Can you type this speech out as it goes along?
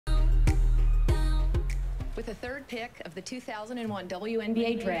With the third pick of the 2001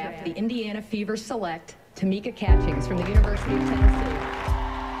 WNBA draft, the Indiana Fever select Tamika Catchings from the University of Tennessee.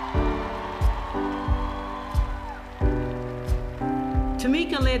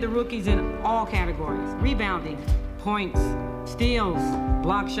 Tamika led the rookies in all categories: rebounding, points, steals,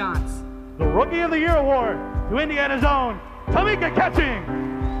 block shots. The Rookie of the Year award to Indiana's own Tamika Catchings.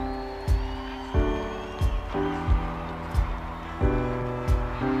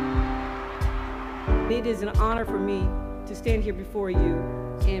 It is an honor for me to stand here before you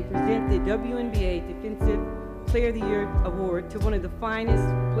and present the WNBA Defensive Player of the Year award to one of the finest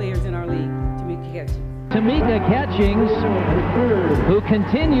players in our league, Tamika Catchings. Tamika Catchings, who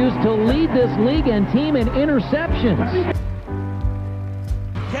continues to lead this league and team in interceptions.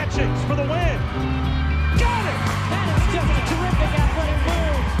 Catchings for the win. Got it! That is just a terrific athletic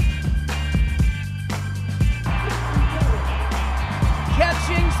move.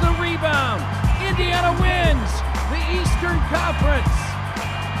 Catchings the rebound. Indiana wins the Eastern Conference.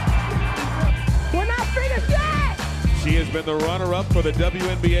 We're not finished yet! She has been the runner-up for the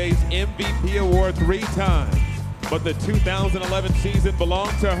WNBA's MVP award 3 times. But the 2011 season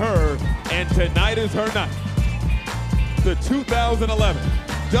belonged to her, and tonight is her night. The 2011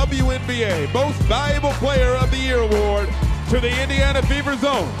 WNBA Most Valuable Player of the Year award to the Indiana Fever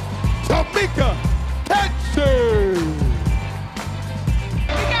Zone, Tamika Catchings.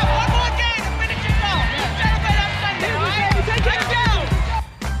 We got one more game to finish it off. You celebrate on Sunday, all right? Let's go!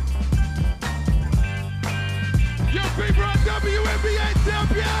 Your Fever are WNBA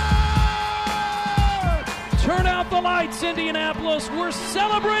champions! Turn out the lights, Indianapolis. We're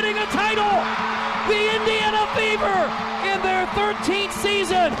celebrating a title. The Indiana Fever, in their 13th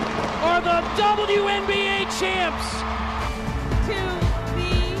season, are the WNBA champs. To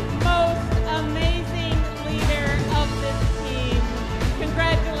the most amazing leader of this team,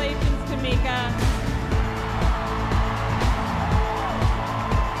 congratulations, Tamika.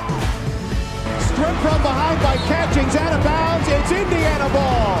 Stripped from behind by Catchings, out of bounds. It's Indiana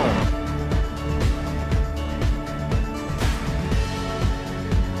ball.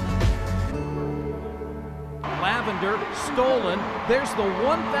 Lavender stolen. There's the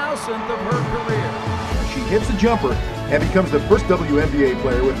 1,000th of her career. She hits a jumper and becomes the first WNBA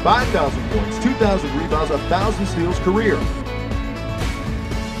player with 5,000 points, 2,000 rebounds, 1,000 steals career.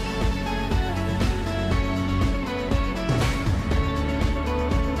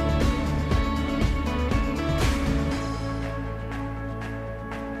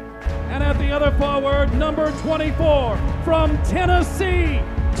 And at the other forward, number 24 from Tennessee,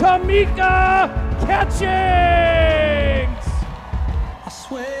 Tamika Catchings. I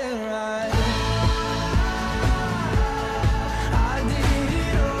swear I did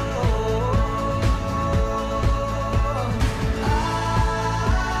it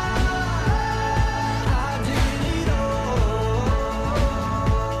all.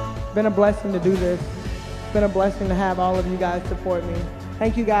 Been a blessing to do this. It's been a blessing to have all of you guys support me.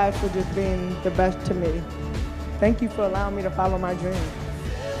 Thank you guys for just being the best to me. Thank you for allowing me to follow my dreams.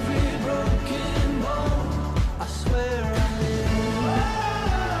 Every broken bone, I swear I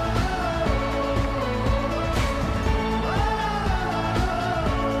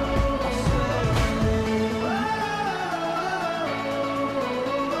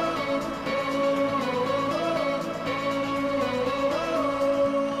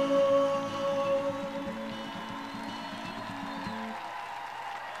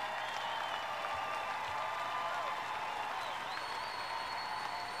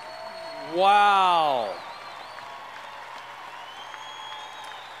Wow.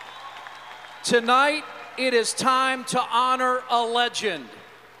 Tonight, it is time to honor a legend,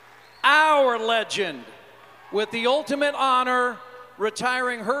 our legend, with the ultimate honor,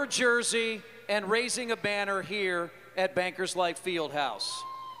 retiring her jersey and raising a banner here at Bankers Life Fieldhouse.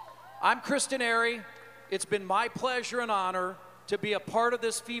 I'm Kristen Airy. It's been my pleasure and honor to be a part of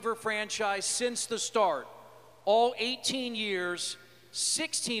this Fever franchise since the start. All 18 years,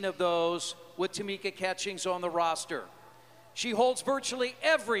 16 of those with Tamika Catchings on the roster. She holds virtually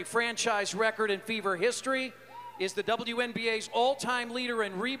every franchise record in Fever history, is the WNBA's all-time leader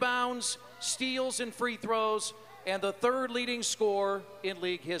in rebounds, steals, and free throws, and the 3rd leading scorer in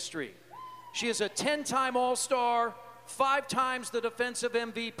league history. She is a 10-time All-Star, 5 times the defensive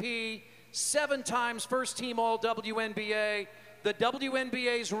MVP, 7 times first-team All-WNBA, the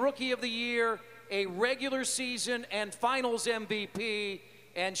WNBA's Rookie of the Year, a regular season and finals MVP,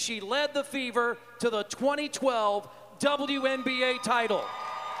 and she led the Fever to the 2012 WNBA title.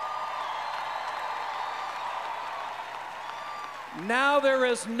 Now there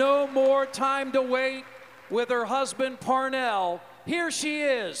is no more time to wait with her husband Parnell. Here she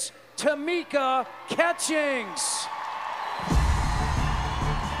is, Tamika Catchings.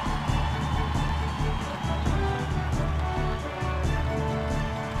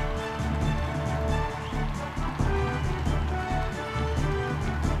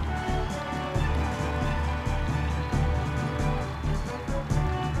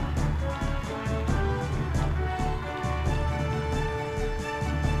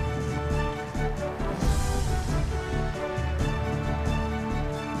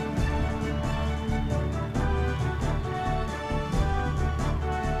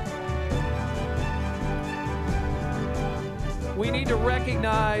 We need to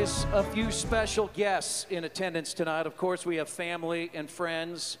recognize a few special guests in attendance tonight. Of course, we have family and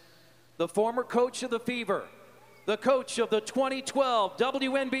friends. The former coach of the Fever, the coach of the 2012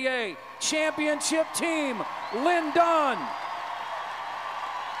 WNBA championship team, Lynn Dunn.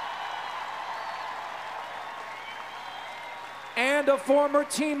 And a former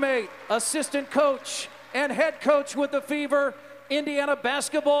teammate, assistant coach, and head coach with the Fever, Indiana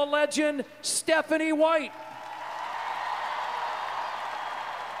basketball legend, Stephanie White.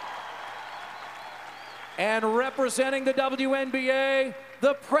 And representing the WNBA,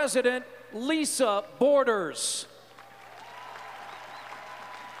 the president, Lisa Borders.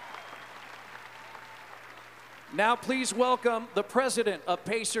 Now please welcome the president of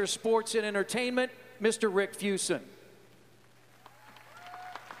Pacers Sports and Entertainment, Mr. Rick Fuson.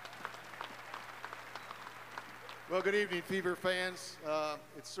 Well, good evening, Fever fans.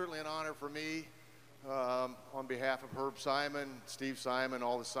 It's certainly an honor for me, on behalf of Herb Simon, Steve Simon,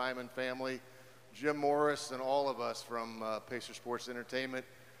 all the Simon family, Jim Morris, and all of us from Pacer Sports Entertainment,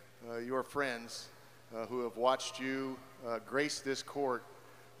 your friends who have watched you grace this court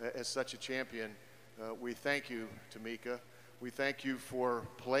as such a champion. We thank you, Tamika. We thank you for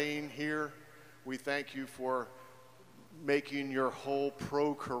playing here. We thank you for making your whole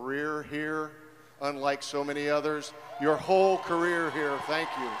pro career here, unlike so many others. Your whole career here, thank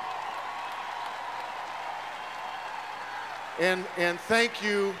you. And thank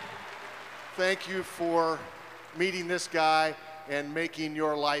you for meeting this guy and making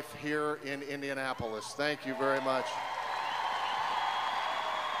your life here in Indianapolis. Thank you very much.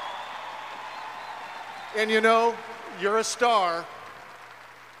 And you know, you're a star.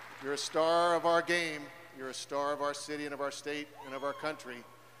 You're a star of our game. You're a star of our city and of our state and of our country.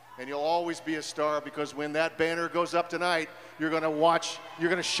 And you'll always be a star, because when that banner goes up tonight, you're going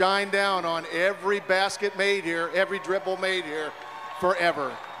to shine down on every basket made here, every dribble made here,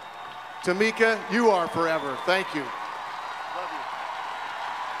 forever. Tamika, you are forever. Thank you. Love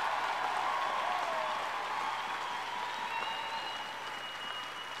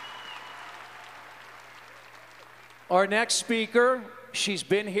you. Our next speaker, she's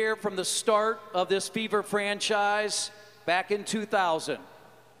been here from the start of this Fever franchise back in 2000.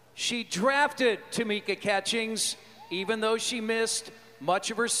 She drafted Tamika Catchings, even though she missed much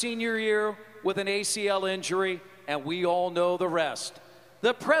of her senior year with an ACL injury, and we all know the rest.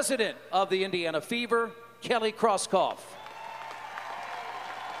 The president of the Indiana Fever, Kelly Krauskopf.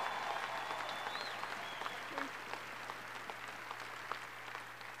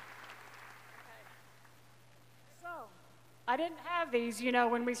 So, I didn't have these, you know,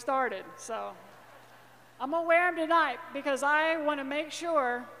 when we started, so I'm gonna wear them tonight because I want to make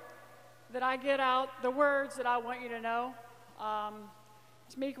sure that I get out the words that I want you to know.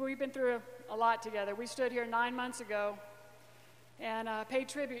 Tamika, we've been through a lot together. We stood here 9 months ago and paid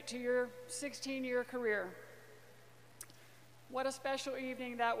tribute to your 16-year career. What a special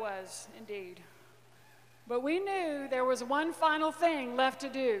evening that was, indeed. But we knew there was one final thing left to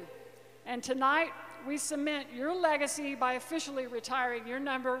do, and tonight we cement your legacy by officially retiring your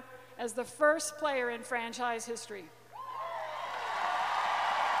number as the first player in franchise history.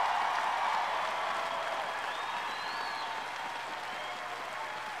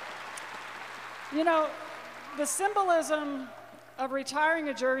 You know, the symbolism of retiring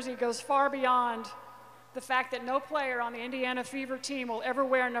a jersey goes far beyond the fact that no player on the Indiana Fever team will ever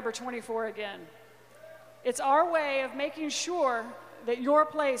wear number 24 again. It's our way of making sure that your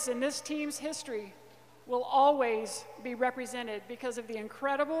place in this team's history will always be represented because of the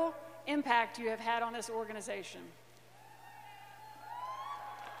incredible impact you have had on this organization.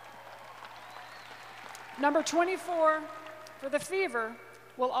 Number 24 for the Fever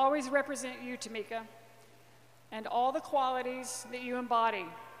will always represent you, Tamika, and all the qualities that you embody: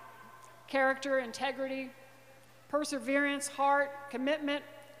 character, integrity, perseverance, heart, commitment,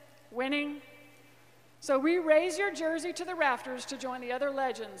 winning. So we raise your jersey to the rafters to join the other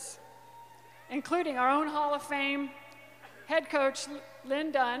legends, including our own Hall of Fame head coach,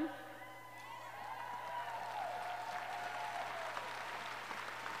 Lynn Dunn,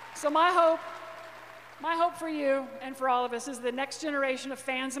 So my hope for you and for all of us is the next generation of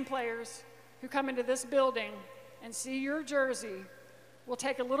fans and players who come into this building and see your jersey will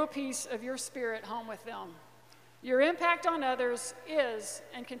take a little piece of your spirit home with them. Your impact on others is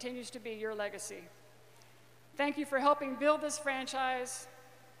and continues to be your legacy. Thank you for helping build this franchise,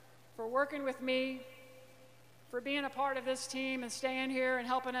 for working with me, for being a part of this team and staying here and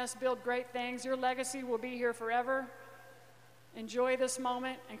helping us build great things. Your legacy will be here forever. Enjoy this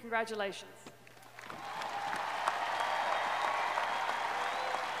moment, and congratulations.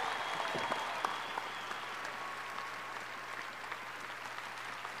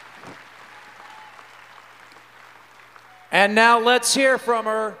 And now let's hear from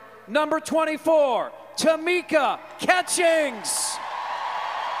her, number 24, Tamika Catchings.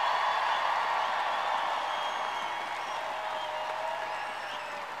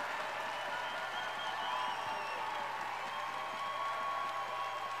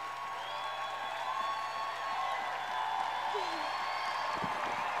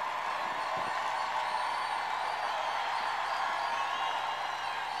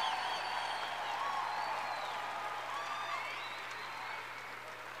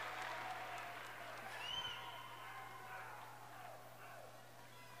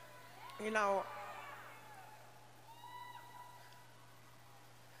 You know,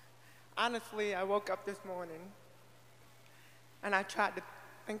 honestly, I woke up this morning and I tried to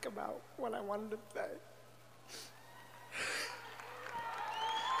think about what I wanted to say.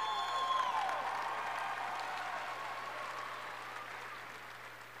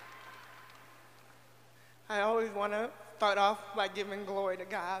 I always want to start off by giving glory to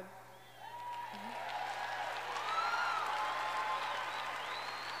God.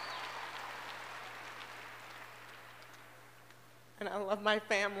 And I love my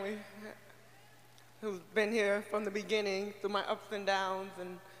family, who's been here from the beginning, through my ups and downs,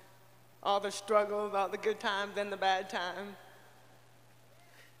 and all the struggles, all the good times and the bad times.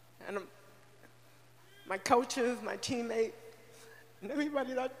 And my coaches, my teammates, and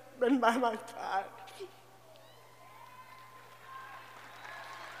everybody that's been by my side.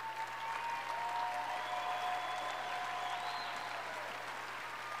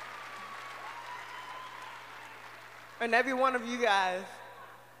 And every one of you guys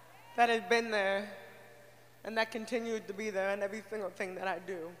that has been there and that continues to be there in every single thing that I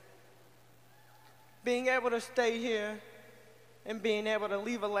do. Being able to stay here and being able to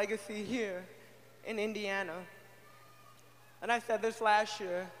leave a legacy here in Indiana. And I said this last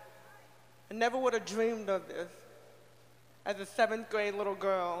year, I never would have dreamed of this as a 7th grade little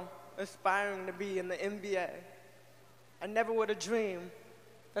girl aspiring to be in the NBA. I never would have dreamed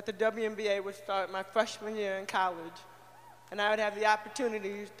that the WNBA would start my freshman year in college, and I would have the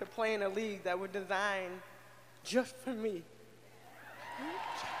opportunity to play in a league that was designed just for me.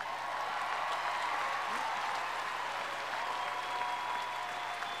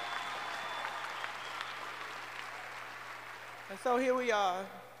 And so here we are.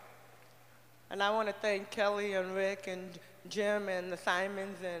 And I want to thank Kelly and Rick and Jim and the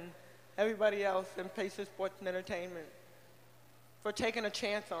Simons and everybody else in Pacers Sports and Entertainment for taking a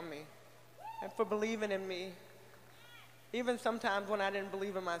chance on me and for believing in me, even sometimes when I didn't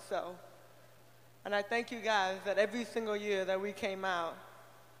believe in myself. And I thank you guys that every single year that we came out,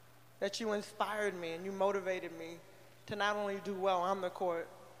 that you inspired me and you motivated me to not only do well on the court,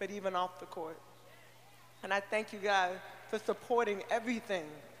 but even off the court. And I thank you guys for supporting everything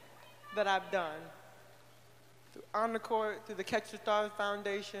that I've done, on the court, through the Catch the Stars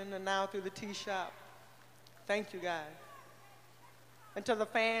Foundation, and now through the Tee Shop. Thank you guys. And to the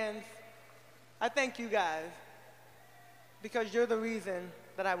fans, I thank you guys, because you're the reason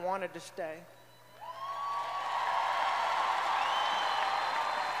that I wanted to stay.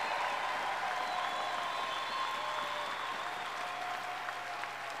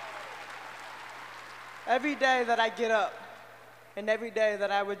 Every day that I get up, and every day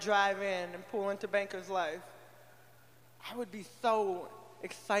that I would drive in and pull into Banker's Life, I would be so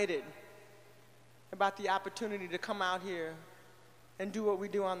excited about the opportunity to come out here and do what we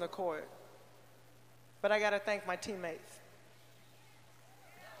do on the court. But I gotta thank my teammates.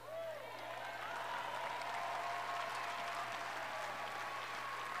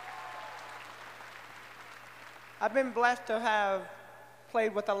 I've been blessed to have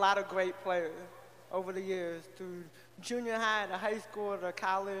played with a lot of great players over the years, through junior high to high school to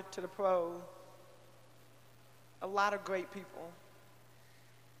college to the pros. A lot of great people.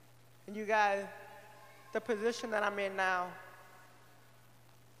 And you guys, the position that I'm in now,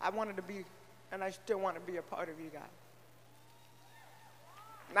 I wanted to be, and I still want to be a part of you guys.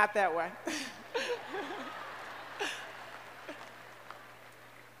 Not that way.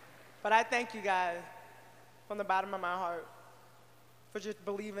 But I thank you guys from the bottom of my heart for just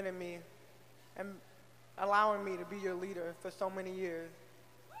believing in me and allowing me to be your leader for so many years.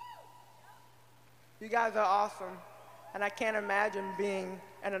 You guys are awesome, and I can't imagine being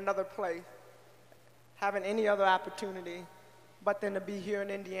in another place, having any other opportunity, but then to be here in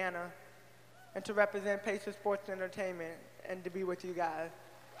Indiana and to represent Pacer Sports and Entertainment and to be with you guys.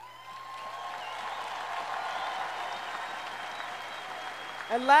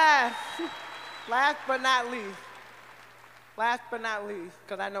 And last but not least,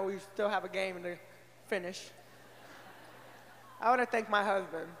 because I know we still have a game to finish, I want to thank my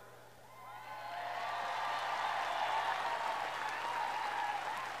husband.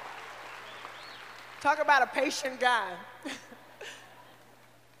 Talk about a patient guy.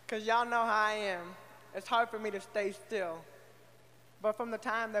 Because y'all know how I am. It's hard for me to stay still. But from the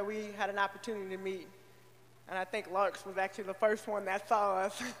time that we had an opportunity to meet, and I think Larks was actually the first one that saw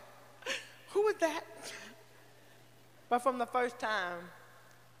us. Who was that? But from the first time,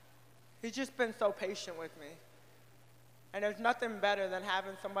 he's just been so patient with me. And there's nothing better than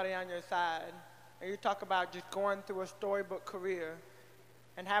having somebody on your side. And you talk about just going through a storybook career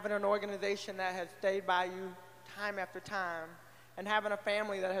and having an organization that has stayed by you time after time, and having a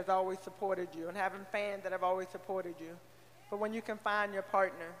family that has always supported you, and having fans that have always supported you. But when you can find your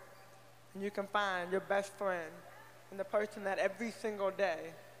partner, and you can find your best friend, and the person that every single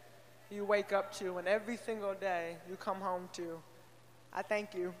day you wake up to, and every single day you come home to, I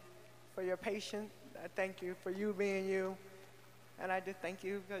thank you for your patience. I thank you for you being you. And I just thank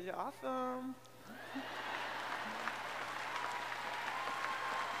you because you're awesome.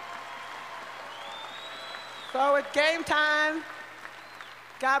 So it's game time.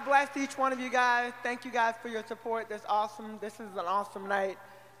 God bless each one of you guys. Thank you guys for your support. That's awesome. This is an awesome night.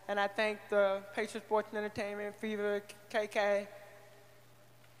 And I thank the Pacer Sports and Entertainment, Fever, KK.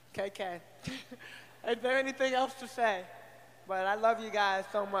 Is there anything else to say? But I love you guys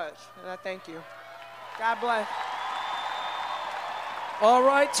so much, and I thank you. God bless. All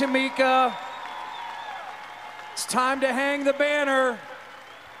right, Tamika. It's time to hang the banner.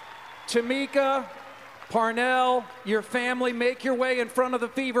 Tamika, Parnell, your family, make your way in front of the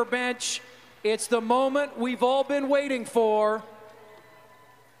Fever bench. It's the moment we've all been waiting for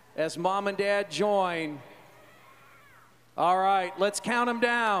as Mom and Dad join. All right, let's count them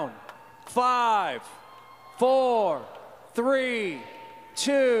down. 5, 4, 3,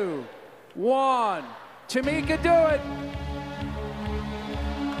 2, 1. Tamika, do it.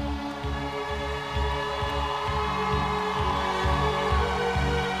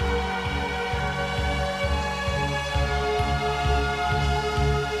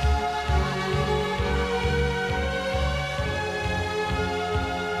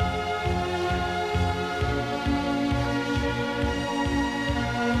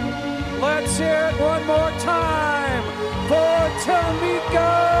 Let's hear it one more time for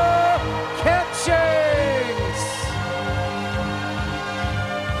Tamika Catchings.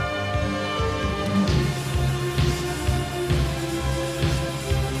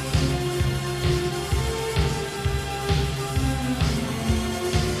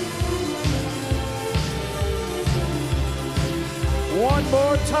 One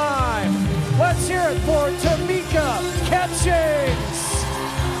more time. Let's hear it for Tamika Catchings.